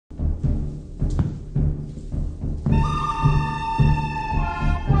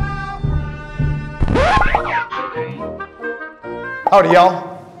Howdy,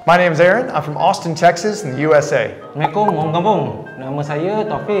 y'all. My name's Aaron. I'm from Austin, Texas, in the USA. Assalamualaikum, orang kampung. Nama saya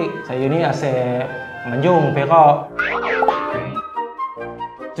Taufik. Saya ni asal Manjung, Perak.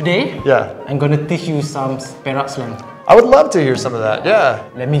 Today, I'm gonna teach you some Perak slang. I would love to hear some of that, yeah.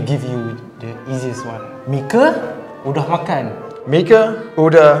 Let me give you the easiest one. Mika, udah makan. Mika,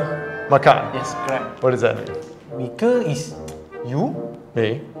 udah makan. Yes, correct. What does that mean? Mika is you.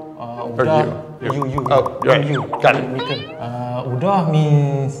 Me? Or Udah, you? you. Oh, right. You. Got it. Mika. Udah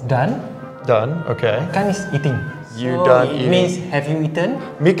means done. Done, okay. Makan is eating. You so done it eating. means have you eaten?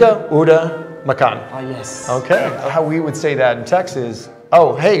 Mika, udah makan. Yes. Okay. How we would say that in Texas,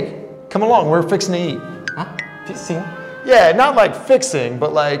 oh, hey, come along, we're fixing to eat. Huh? Fixing? Yeah, not like fixing,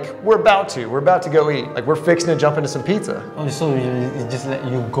 but like we're about to go eat. Like we're fixing to jump into some pizza. Oh, so it's just like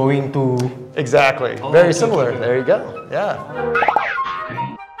you going to... Exactly. Oh, Very okay, similar. okay. There you go. Yeah.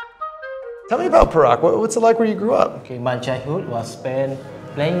 Tell me about Perak. What's it like where you grew up? Okay, my childhood was spent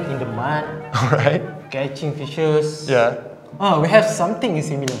playing in the mud, All right. catching fishes. Yeah. Oh, we have something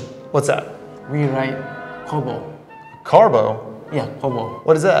similar. What's that? We ride kobo. Carbo. Yeah, kobo.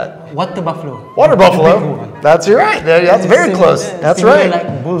 What is that? Water buffalo. Water The big buffalo. one. That's right. That's very close. That's Similar right.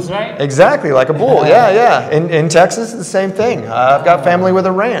 like bulls, right? Exactly, like a bull. Yeah. In Texas, it's the same thing. I've got family with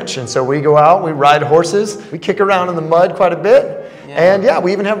a ranch, and so we go out, we ride horses, we kick around in the mud quite a bit, and yeah,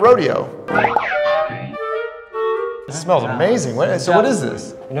 we even have rodeo. It smells amazing. So what is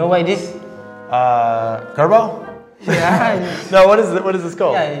this? You know what it is? Carbo? Yeah. No, what is this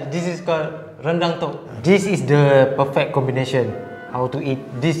called? Yeah, this is called rendang tok. This is the perfect combination. How to eat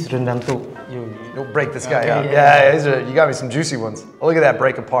this rendang tok. You'll break this guy Okay, up. yeah. Yeah, you got me some juicy ones. Oh, look at that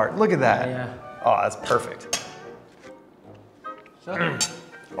break apart. Look at that. Yeah. Oh, that's perfect. So,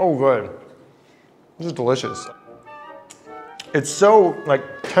 Oh, good. This is delicious. It's so like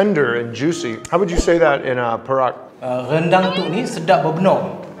tender and juicy. How would you say that in Perak? rendang tok ni sedap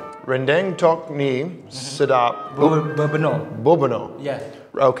bebenar. Rendang tok ni sedap Bebenar. bubano. Yeah.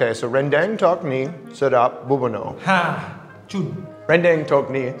 Okay, so rendang tok ni sedap bubano. Ha, cun. Rendang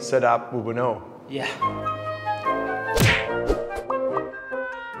tok ni sedap bubano. Yeah.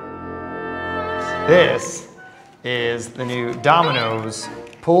 This is the new DOMINOS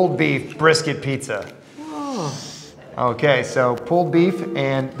pulled beef brisket pizza. Okay, so pulled beef,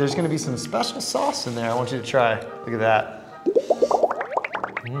 and there's gonna be some special sauce in there. I want you to try. Look at that.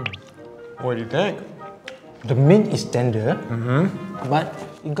 What do you think? The meat is tender, but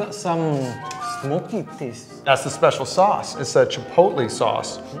it got some smoky taste. That's the special sauce. It's a chipotle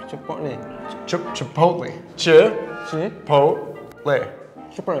sauce. Chipotle. Chipotle. See? Chipotle.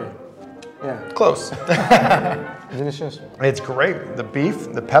 Chipotle. Yeah. Close. Delicious. It's great. The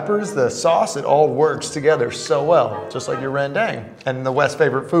beef, the peppers, the sauce, it all works together so well, just like your rendang. And the West's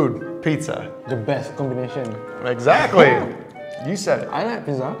favorite food, pizza. The best combination. Exactly. You said it. I like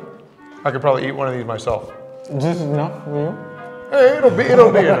pizza. I could probably eat one of these myself. This is enough for you? Hey, it'll be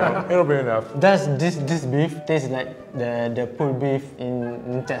enough. It'll be enough. Does this beef taste like the pulled beef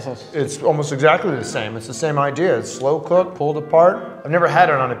in Texas? It's almost exactly the same. It's the same idea. It's slow cooked, pulled apart. I've never had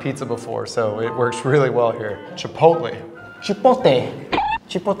it on a pizza before, so it works really well here. Chipotle. Chipotle.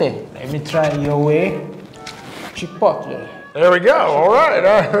 Chipotle. Let me try your way. Chipotle. There we go. All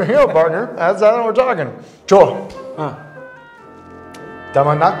right. Here you go, partner. That's how we're talking. Cool.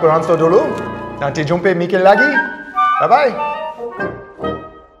 Tama nak beranso dulu. Nanti jumpa Miki lagi. Bye-bye.